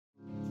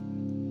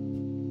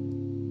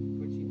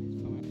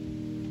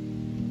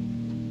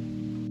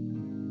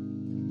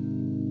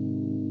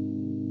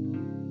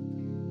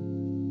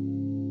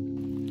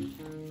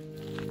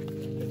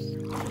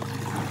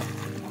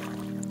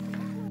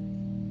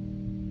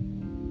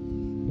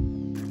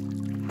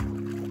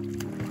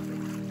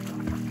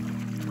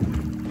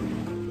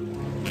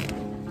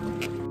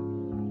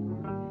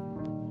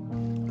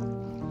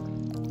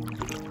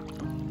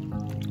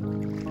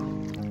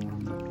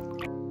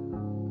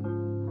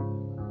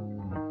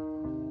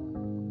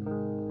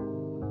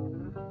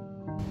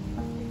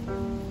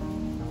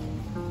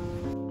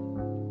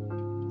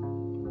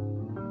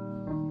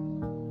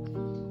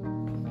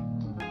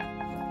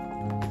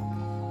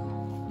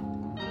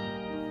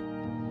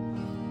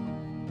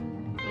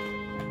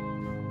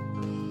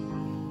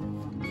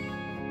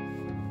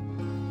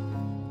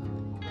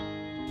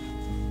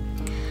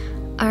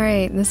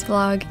Alright, this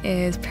vlog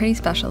is pretty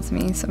special to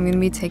me, so I'm going to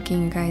be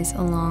taking you guys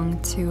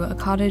along to a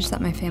cottage that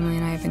my family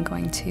and I have been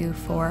going to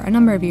for a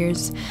number of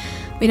years.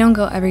 We don't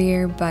go every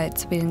year,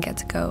 but we didn't get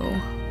to go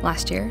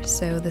last year,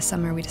 so this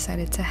summer we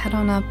decided to head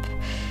on up.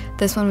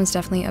 This one was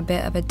definitely a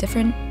bit of a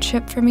different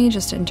trip for me,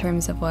 just in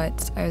terms of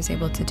what I was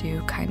able to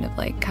do, kind of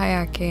like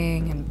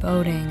kayaking and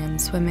boating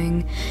and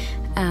swimming.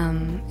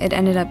 It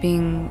ended up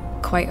being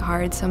quite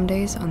hard some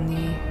days on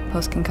the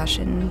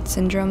post-concussion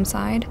syndrome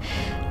side,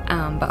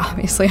 but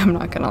obviously I'm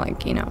not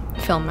gonna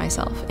film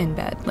myself in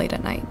bed late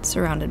at night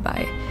surrounded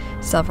by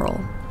several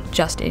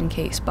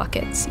just-in-case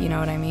buckets, you know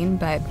what I mean?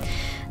 But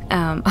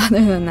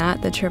other than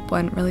that, the trip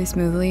went really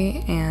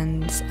smoothly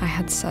and I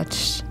had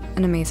such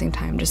an amazing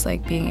time, just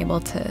like being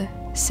able to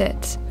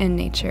sit in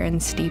nature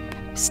and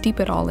steep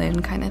it all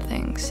in kind of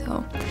thing.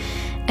 So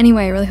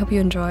anyway, I really hope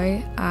you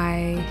enjoy.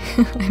 I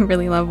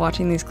really love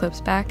watching these clips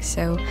back,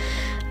 so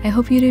I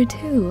hope you do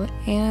too.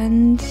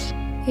 And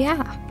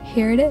yeah,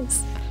 here it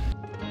is.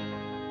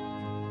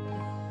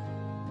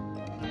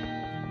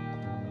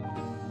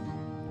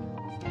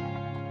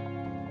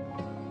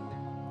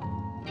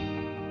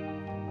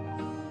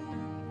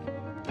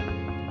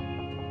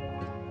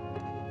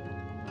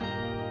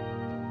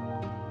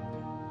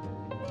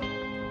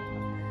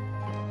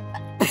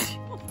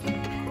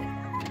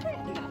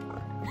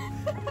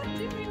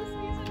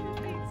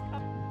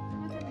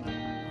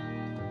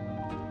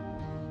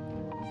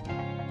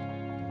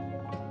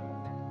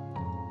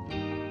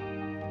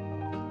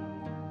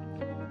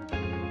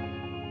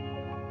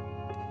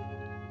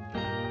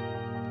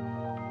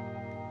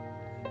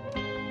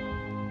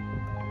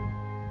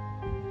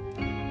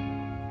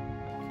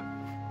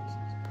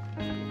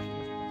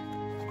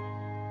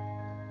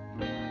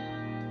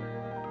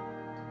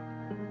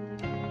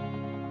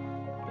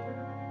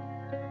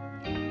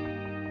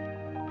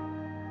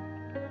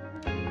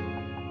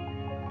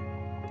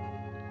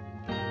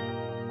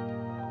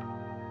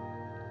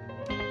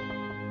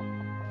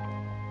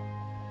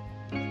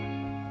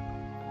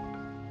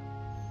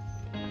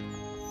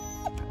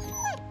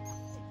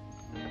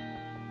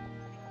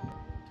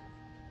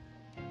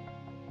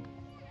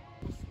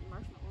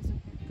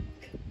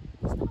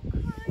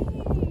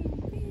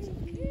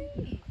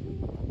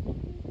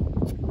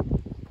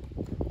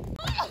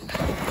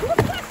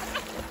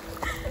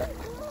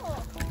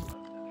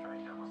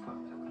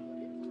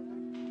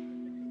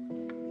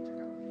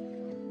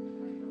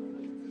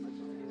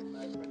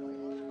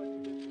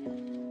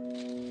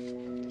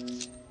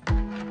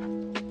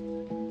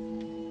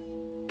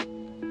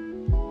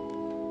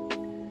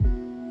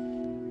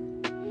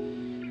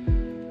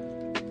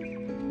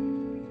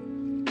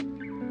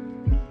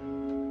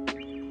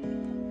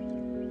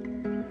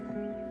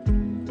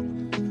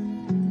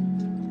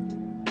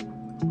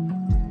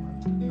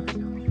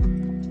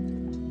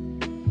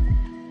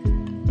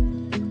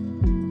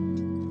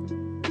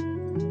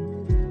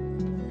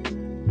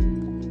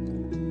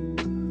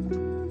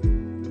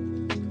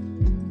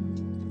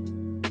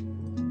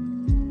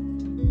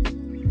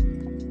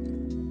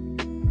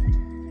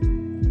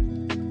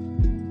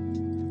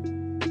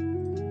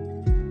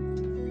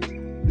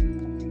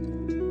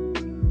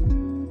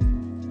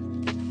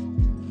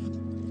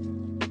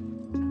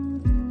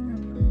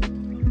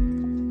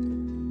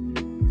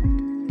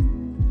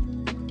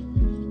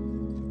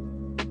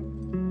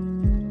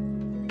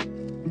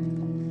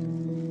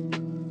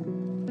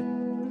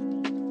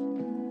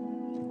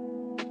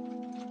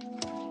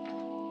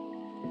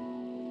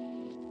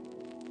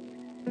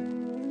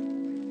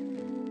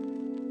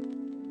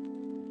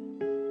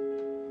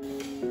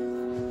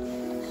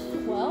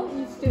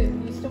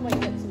 You still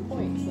might get some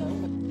points though.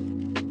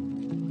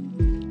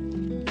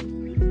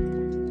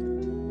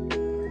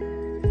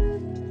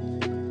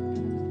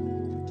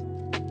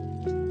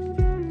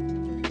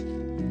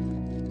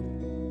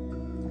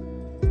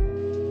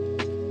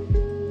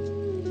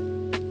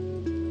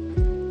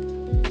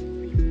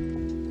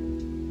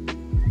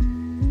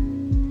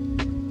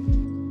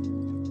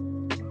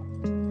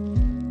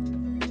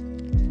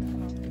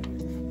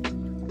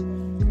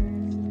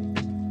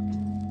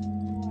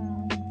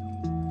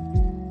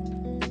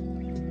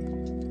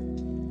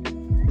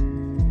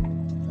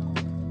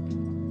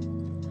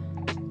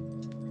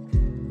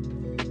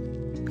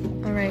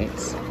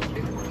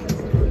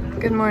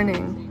 Good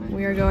morning.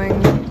 We're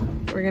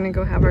gonna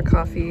go have our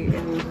coffee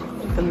in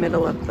the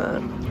middle of the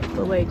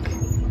lake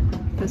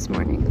this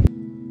morning.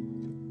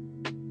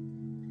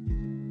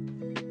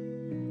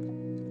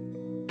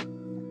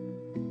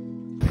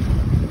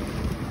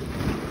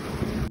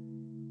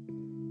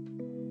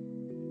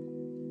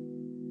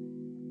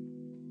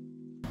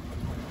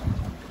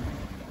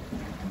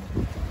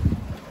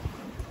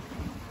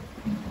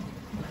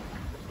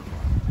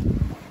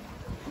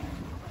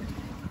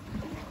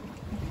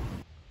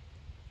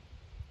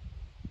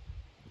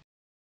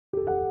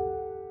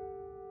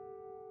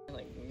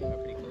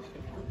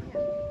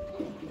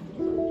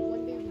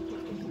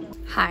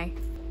 Hi,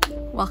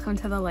 welcome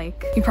to the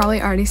lake. You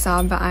probably already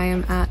saw, but I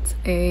am at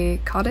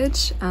a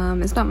cottage.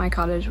 It's not my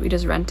cottage, we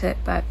just rent it,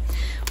 but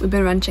we've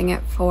been renting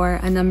it for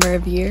a number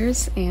of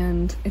years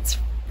and it's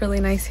really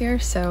nice here.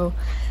 So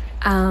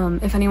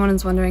if anyone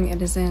is wondering,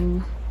 it is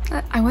in,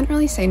 I wouldn't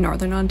really say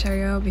northern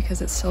Ontario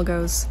because it still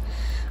goes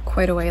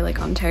quite a way, like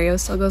Ontario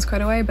still goes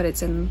quite a way, but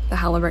it's in the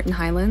Haliburton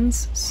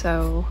Highlands.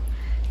 So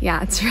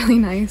yeah, it's really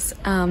nice.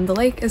 The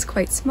lake is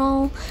quite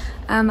small,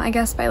 I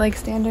guess by lake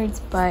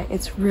standards, but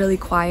it's really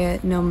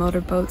quiet. No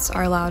motorboats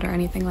are allowed or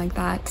anything like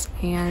that.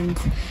 And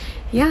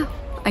yeah,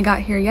 I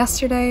got here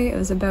yesterday. It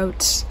was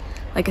about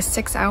like a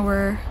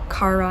 6-hour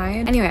car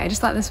ride. Anyway, I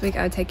just thought this week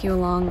I would take you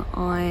along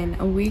on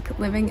a week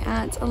living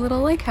at a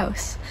little lake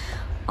house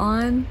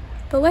on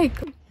the lake.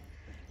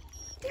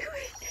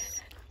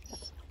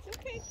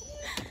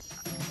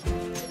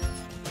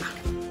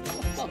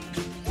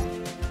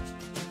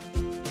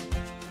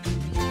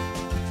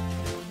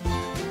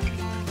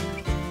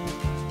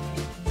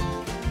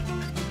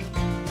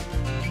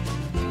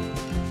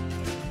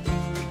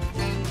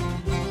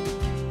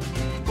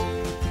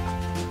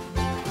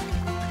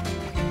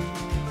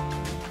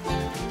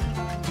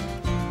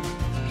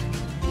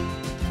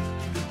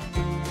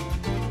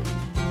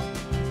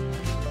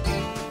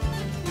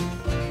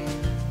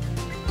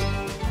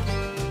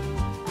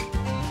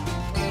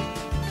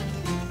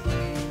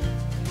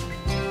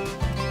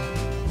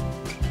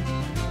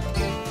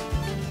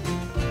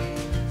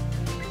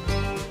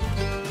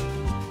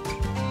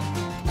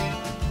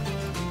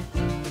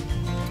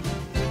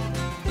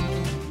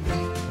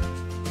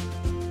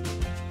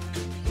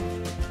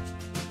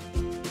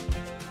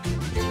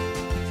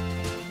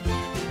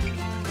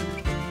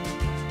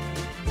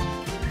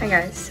 Hi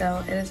guys,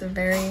 so it is a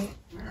very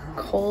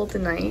cold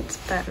night,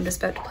 but I'm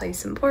just about to play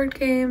some board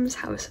games,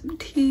 have some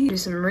tea, do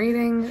some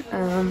reading.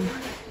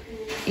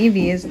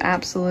 Evie is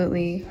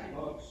absolutely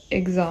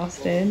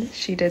exhausted.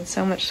 She did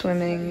so much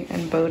swimming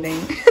and boating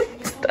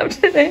and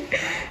stuff today.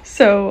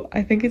 So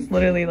I think it's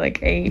literally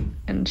like 8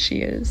 and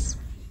she's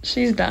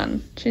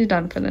done. She's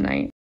done for the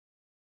night.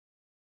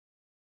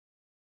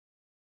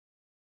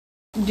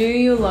 Do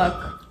you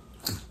look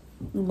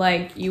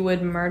like you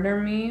would murder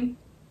me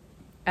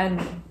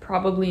and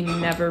probably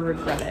never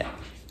regret it?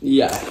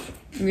 Yes.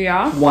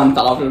 Yeah?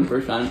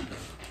 1000%.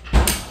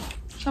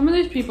 Some of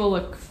these people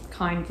look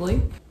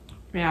kindly.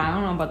 Yeah, I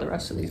don't know about the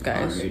rest of these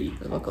guys. Alrighty.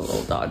 They look a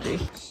little dodgy.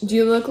 Do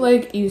you look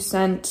like you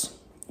sent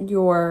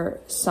your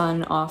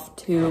son off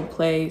to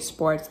play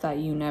sports that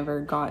you never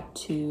got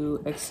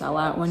to excel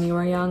at when you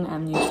were young,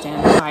 and you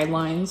stand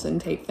sidelines and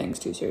take things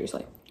too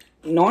seriously?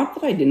 Not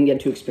that I didn't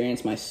get to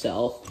experience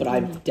myself, but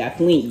I've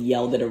definitely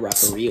yelled at a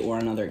referee or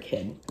another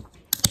kid.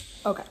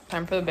 Okay,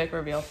 time for the big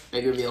reveal.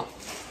 Big reveal.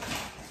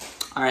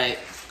 Alright,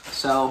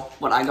 so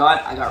what I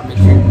got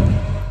Richard.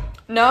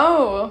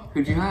 No!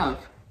 Who'd you have?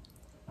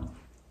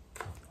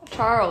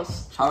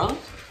 Charles. Charles?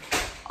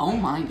 Oh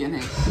my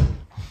goodness.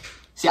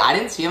 See, I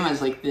didn't see him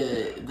as like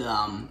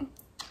the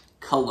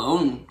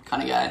cologne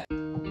kind of guy.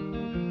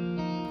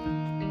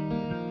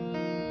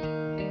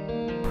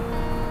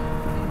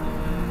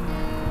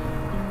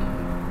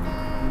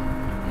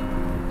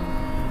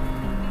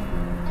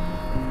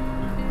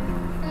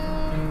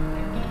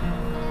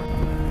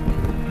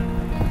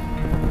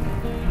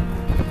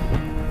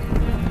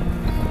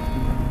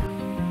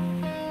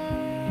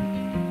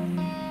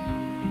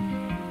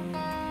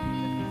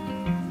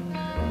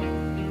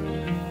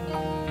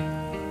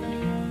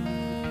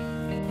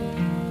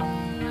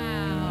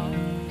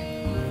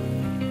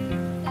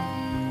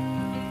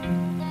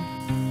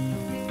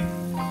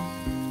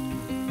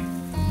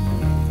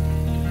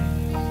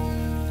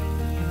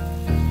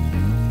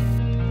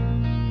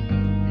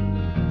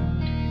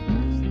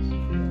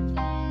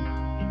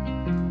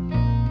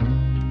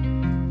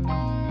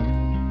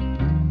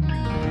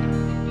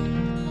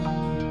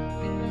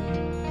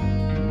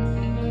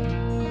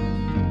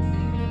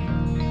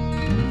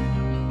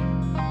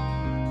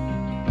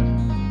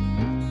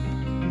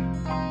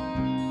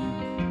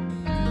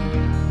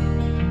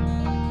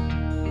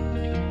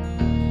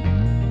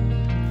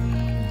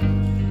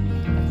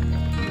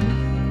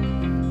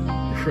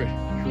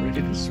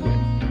 Ready to swim.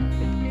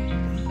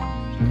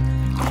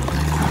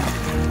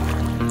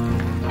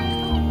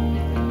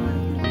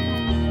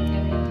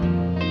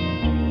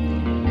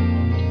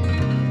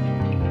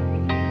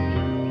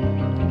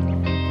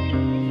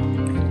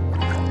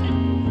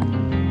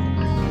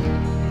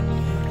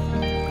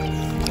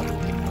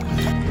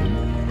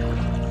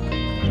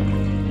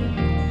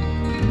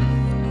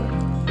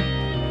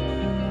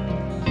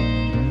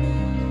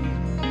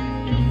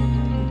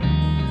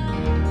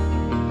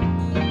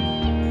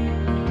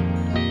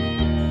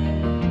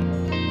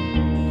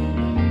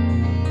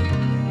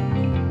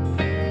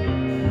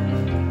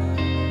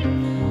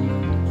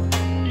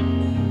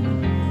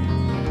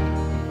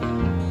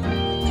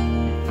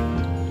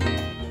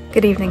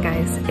 Good evening,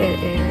 guys. It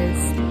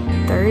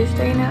is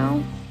Thursday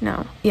now?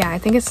 No. Yeah, I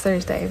think it's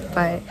Thursday,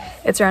 but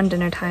it's around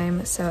dinner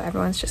time, so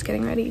everyone's just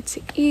getting ready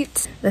to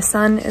eat. The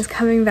sun is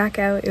coming back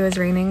out. It was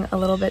raining a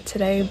little bit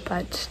today,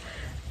 but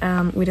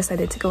we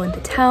decided to go into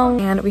town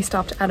and we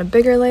stopped at a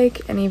bigger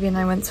lake and Evie and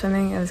I went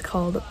swimming. It was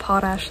called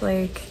Potash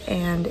Lake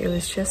and it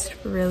was just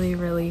really,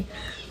 really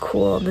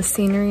cool. The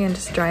scenery and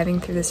just driving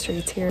through the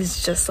streets here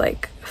is just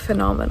like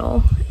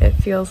phenomenal. It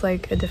feels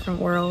like a different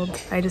world.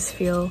 I just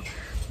feel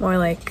more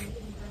like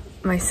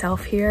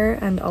myself here,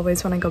 and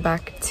always when I go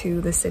back to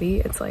the city,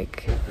 it's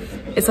like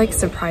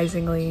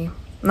surprisingly,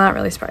 not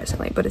really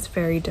surprisingly, but it's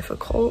very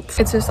difficult.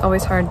 It's just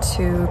always hard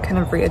to kind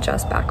of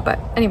readjust back. But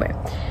anyway,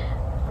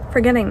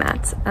 forgetting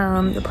that,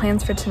 the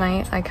plans for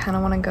tonight, I kind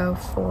of want to go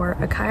for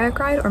a kayak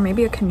ride or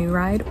maybe a canoe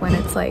ride when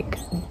it's like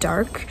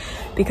dark,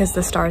 because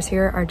the stars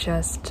here are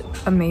just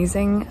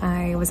amazing.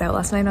 I was out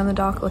last night on the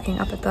dock looking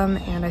up at them,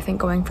 and I think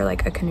going for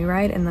like a canoe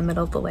ride in the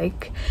middle of the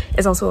lake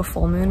is also a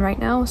full moon right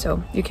now,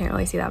 so you can't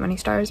really see that many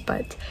stars,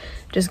 but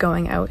just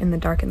going out in the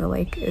dark in the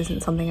lake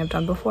isn't something I've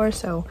done before,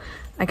 so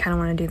I kind of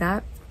want to do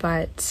that.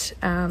 But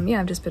yeah,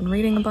 I've just been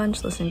reading a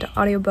bunch, listening to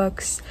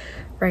audiobooks.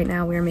 Right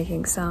now we are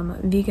making some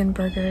vegan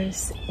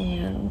burgers,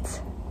 and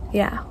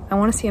yeah, I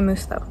want to see a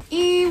moose though.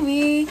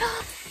 Evie!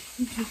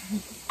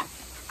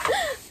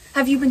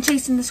 Have you been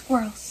chasing the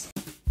squirrels?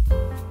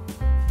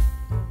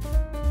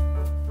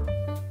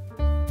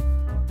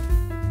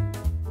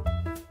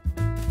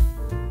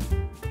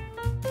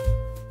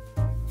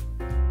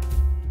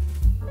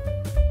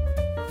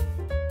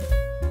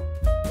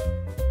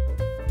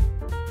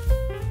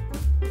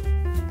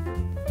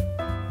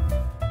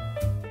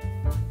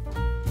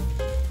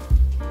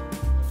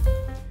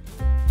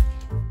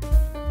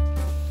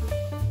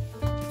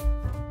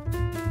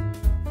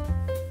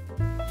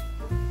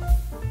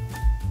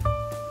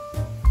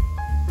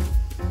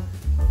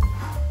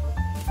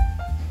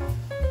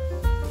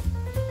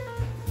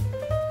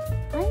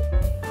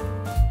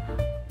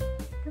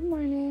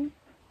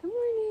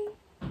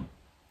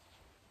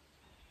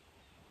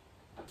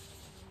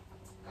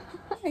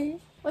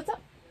 What's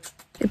up?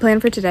 The plan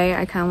for today,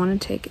 I kind of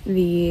want to take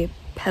the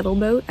pedal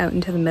boat out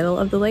into the middle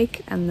of the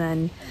lake and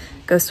then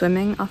go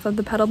swimming off of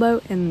the pedal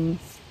boat in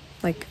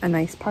like a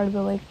nice part of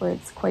the lake where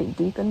it's quite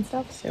deep and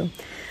stuff. So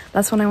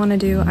that's what I want to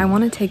do. I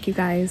want to take you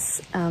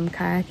guys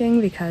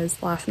kayaking,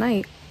 because last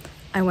night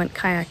I went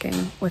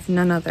kayaking with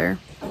none other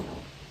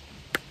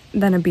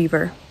than a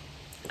beaver.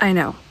 I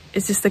know,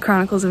 it's just the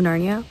Chronicles of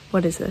Narnia.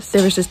 What is this?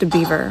 There was just a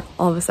beaver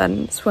all of a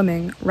sudden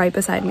swimming right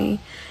beside me,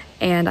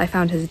 and I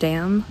found his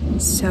dam,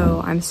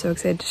 so I'm so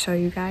excited to show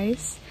you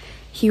guys.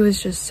 He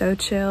was just so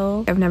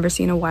chill. I've never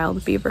seen a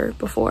wild beaver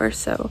before,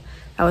 so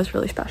that was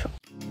really special.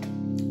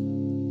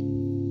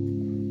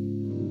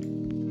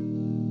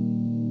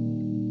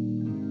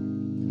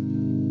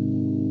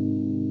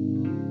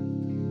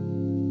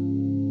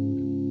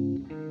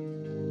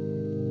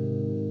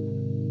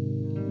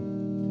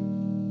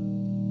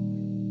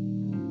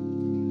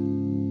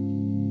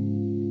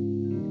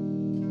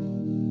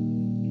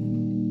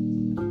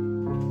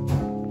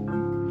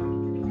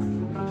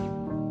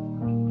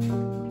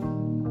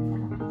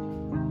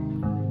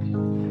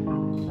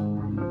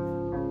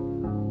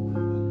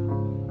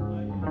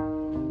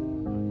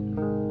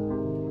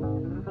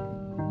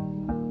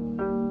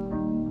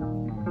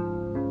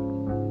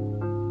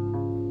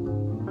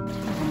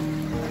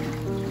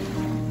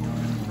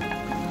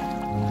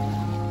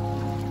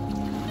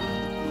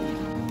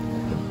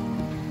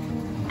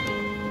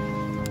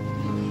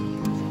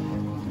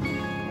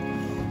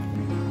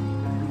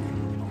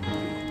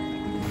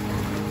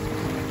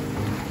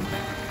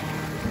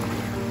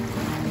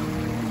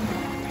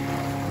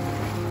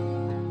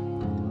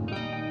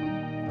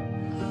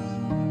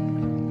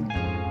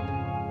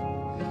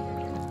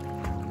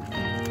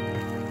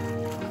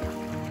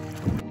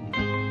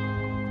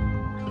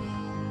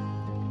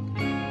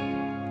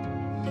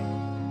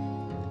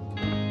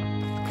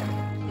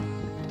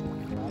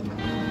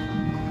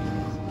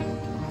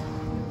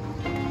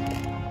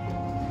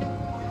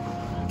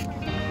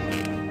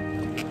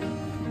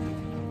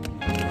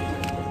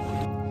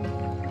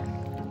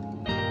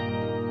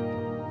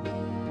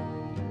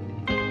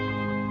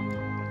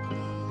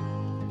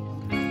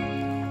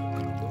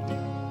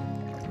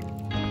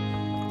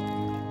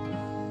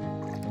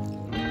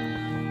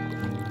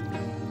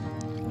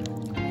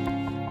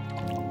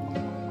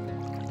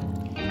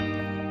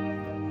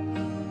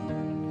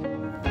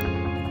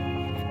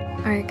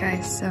 Alright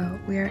guys, so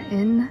we are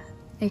in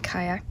a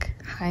kayak.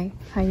 Hi,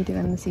 how you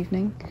doing this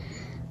evening?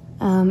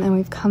 And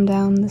we've come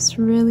down this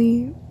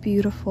really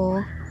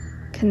beautiful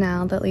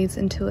canal that leads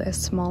into a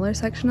smaller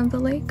section of the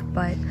lake,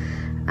 but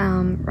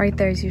right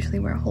there is usually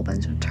where a whole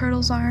bunch of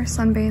turtles are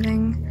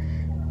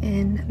sunbathing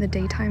in the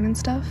daytime and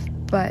stuff.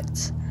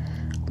 But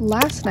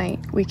last night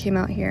we came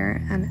out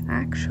here and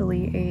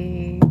actually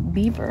a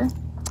beaver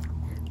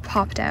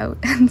popped out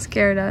and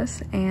scared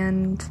us,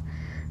 and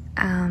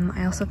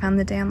I also found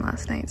the dam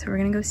last night, so we're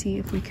gonna go see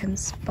if we can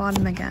spot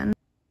him again.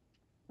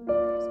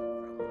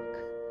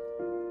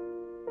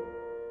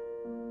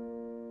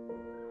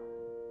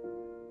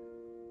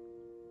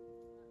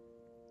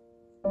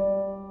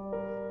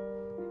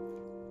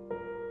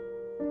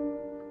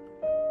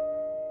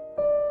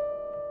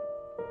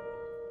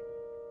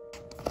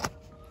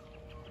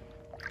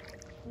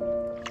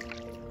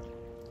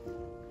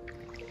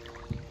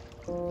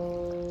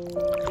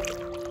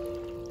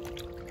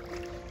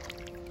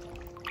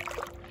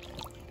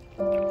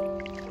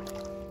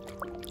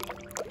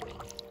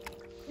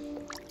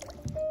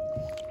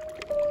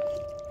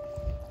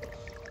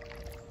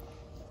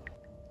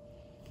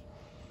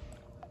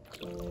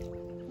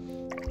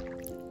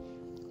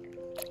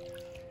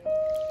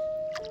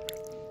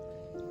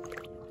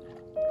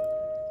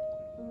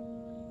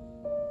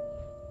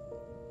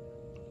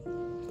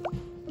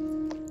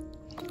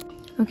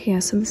 Okay, yeah,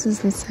 so this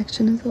is this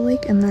section of the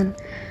lake, and then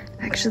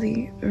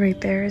actually right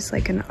there is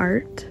like an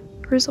art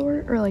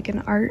resort or like an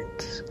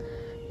art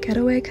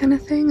getaway kind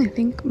of thing. I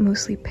think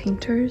mostly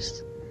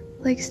painters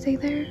like stay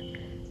there.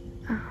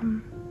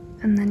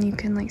 And then you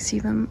can like see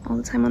them all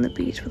the time on the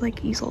beach with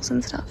like easels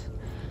and stuff.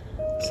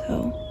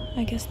 So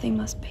I guess they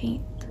must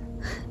paint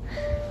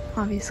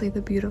obviously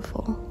the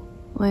beautiful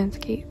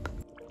landscape.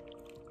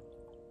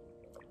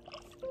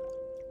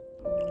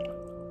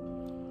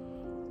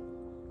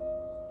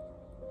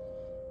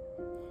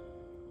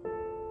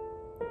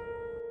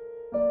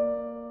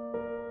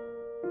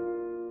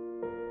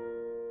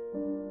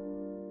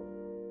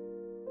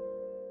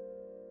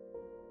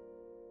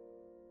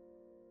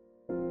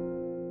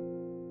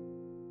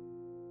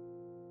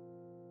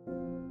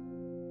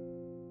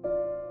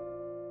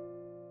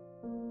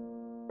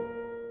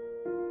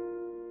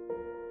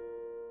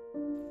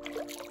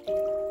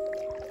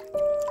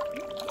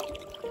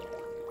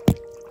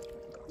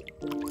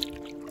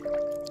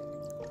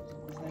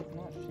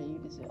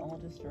 Is it all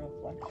just a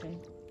reflection?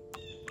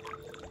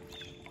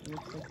 It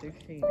looks like they're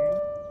shaded.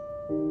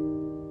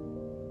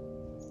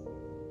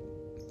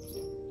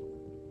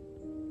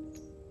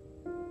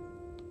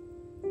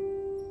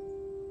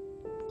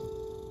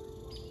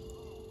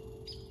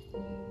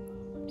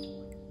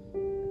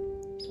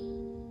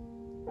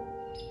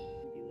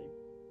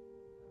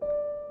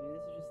 Maybe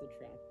this is just a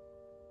trap.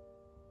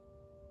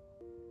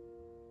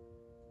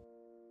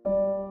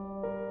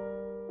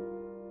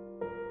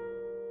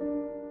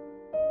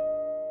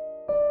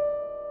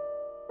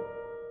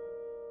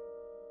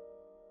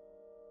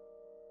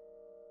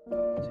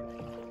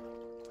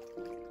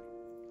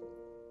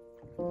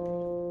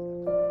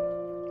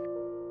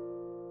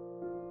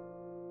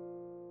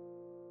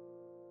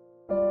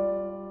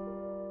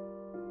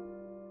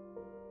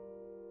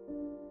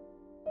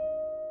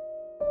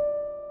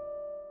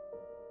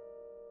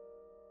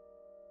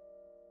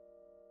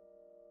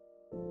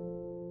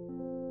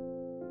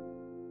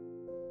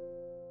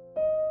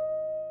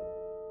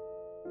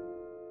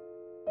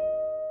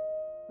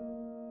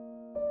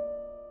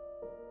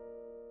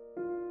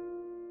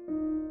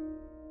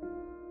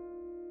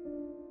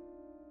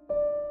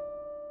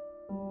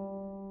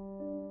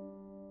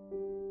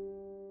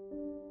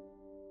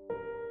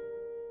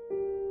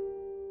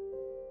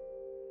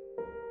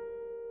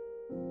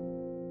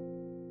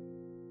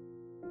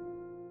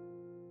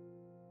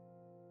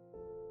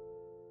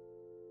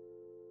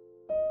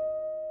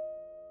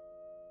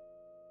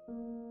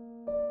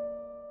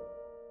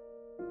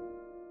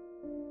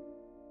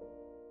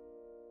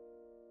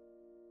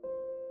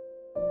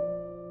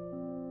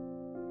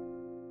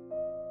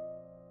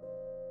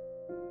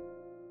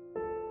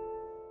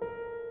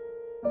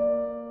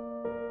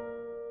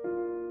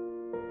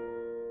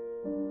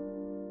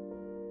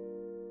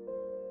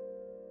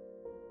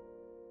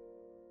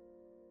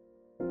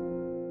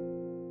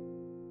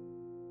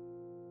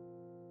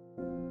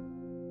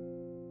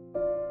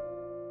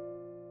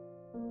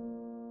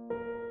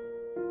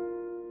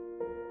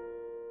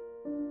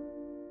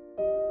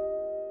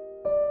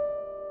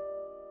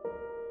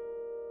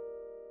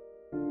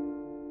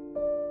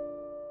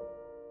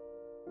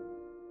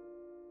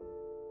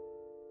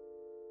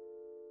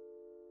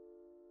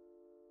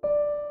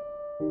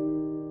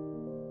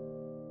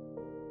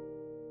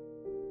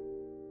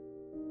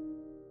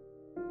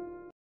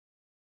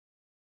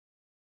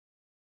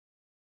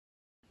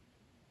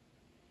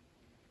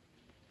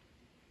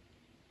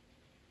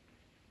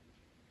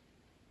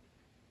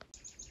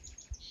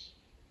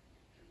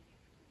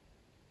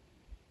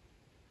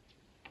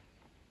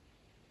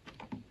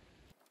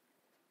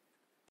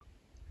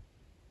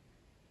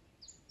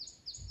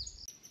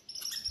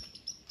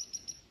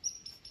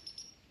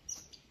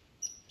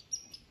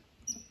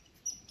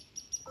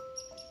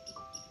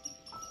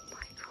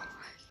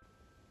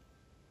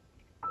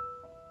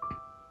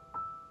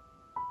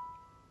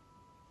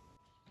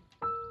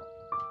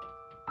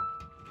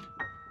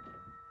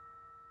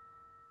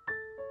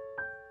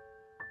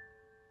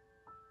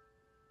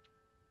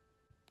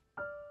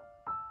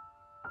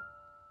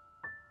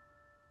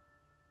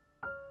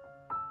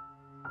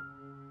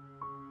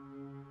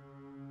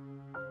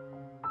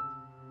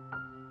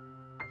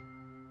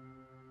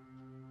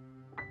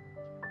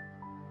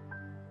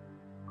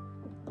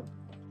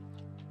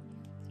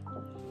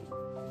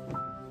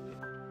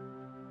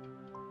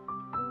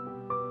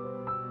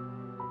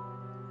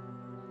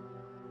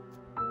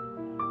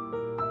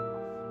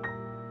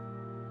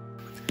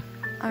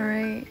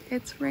 Alright,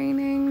 it's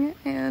raining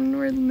and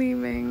we're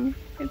leaving.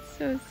 It's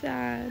so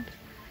sad.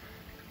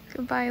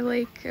 Goodbye,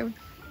 lake of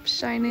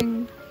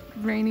shining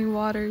rainy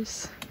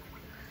waters.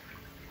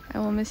 I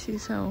will miss you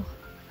so.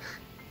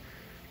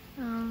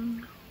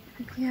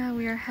 Yeah,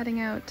 we are heading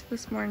out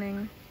this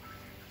morning,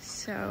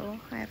 so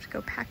I have to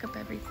go pack up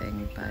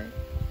everything, but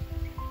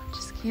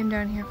just came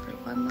down here for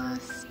one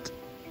last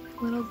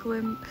little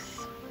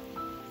glimpse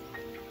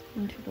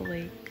into the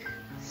lake.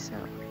 So,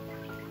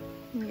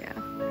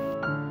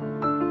 yeah.